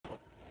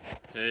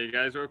Hey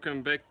guys,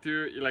 welcome back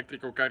to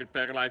Electrical Car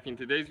Repair Live. In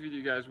today's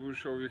video guys, we'll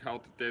show you how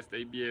to test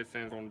ABS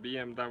sensor on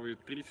BMW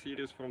 3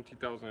 Series from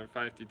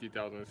 2005 to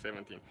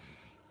 2017.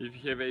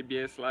 If you have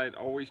ABS light,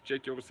 always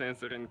check your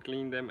sensor and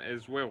clean them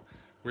as well.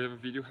 We have a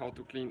video how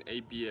to clean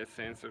ABS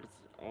sensors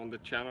on the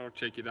channel,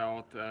 check it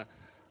out.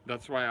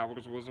 That's why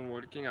ours wasn't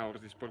working.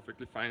 Ours is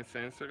perfectly fine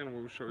sensor, and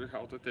we'll show you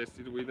how to test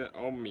it with an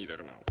ohm meter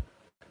now.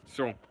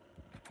 So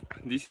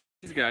this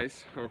is,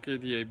 guys, okay,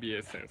 the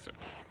ABS sensor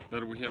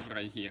that we have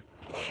right here.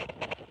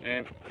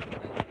 And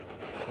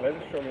let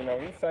us show you now.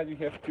 Inside you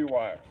have two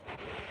wires.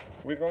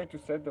 We're going to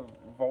set the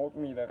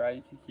voltmeter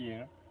right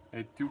here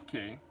at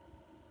 2K.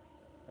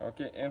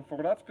 Okay, and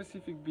for that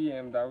specific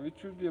BMW it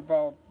should be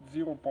about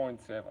 0.7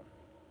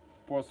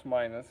 plus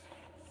minus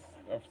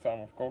of some,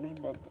 of course,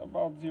 but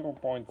about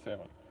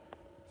 0.7.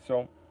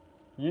 So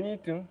you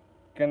need to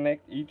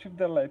connect each of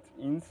the LEDs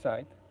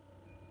inside,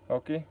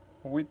 okay,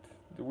 with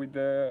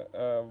the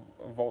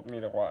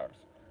voltmeter wires.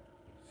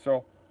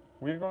 So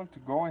we're going to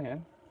go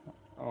ahead.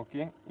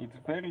 Okay, it's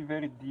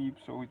very deep,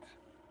 so it's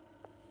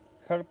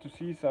hard to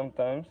see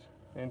sometimes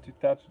and to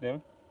touch them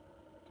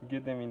to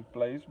get them in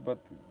place, but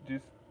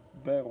just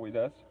bear with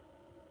us.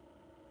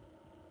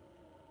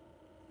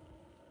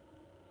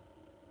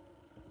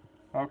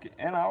 Okay,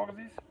 and ours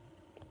is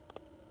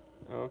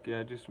okay.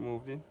 I just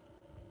moved it.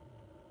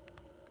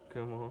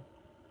 Come on,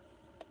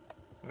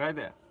 right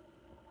there,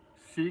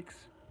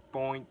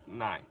 6.9.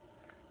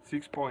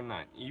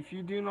 6.9. If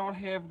you do not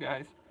have,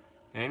 guys,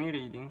 any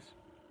readings,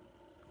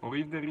 or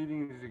if the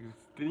reading is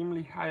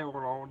extremely high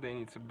or low, then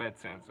it's a bad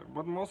sensor.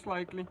 But most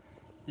likely,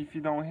 if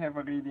you don't have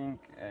a reading,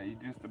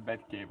 it's just a bad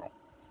cable.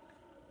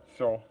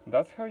 So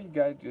that's how you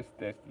guys just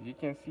test it. You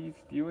can see it's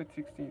still at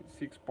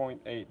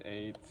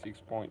 6.88,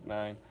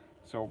 6.9,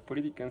 so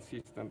pretty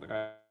consistent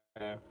right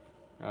there.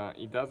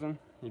 It doesn't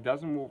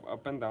move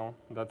up and down.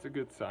 That's a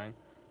good sign.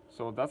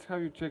 So that's how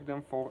you check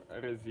them for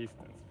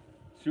resistance.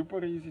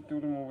 Super easy to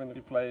remove and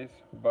replace,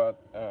 but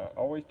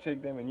always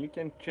check them, and you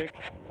can check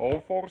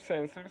all four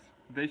sensors.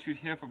 They should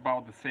have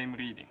about the same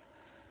reading.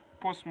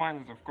 Plus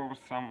minus, of course,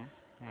 some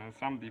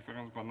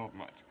difference, but not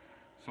much.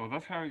 So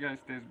that's how you guys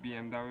test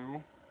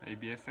BMW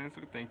ABS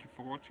sensor. Thank you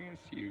for watching, and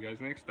see you guys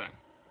next time.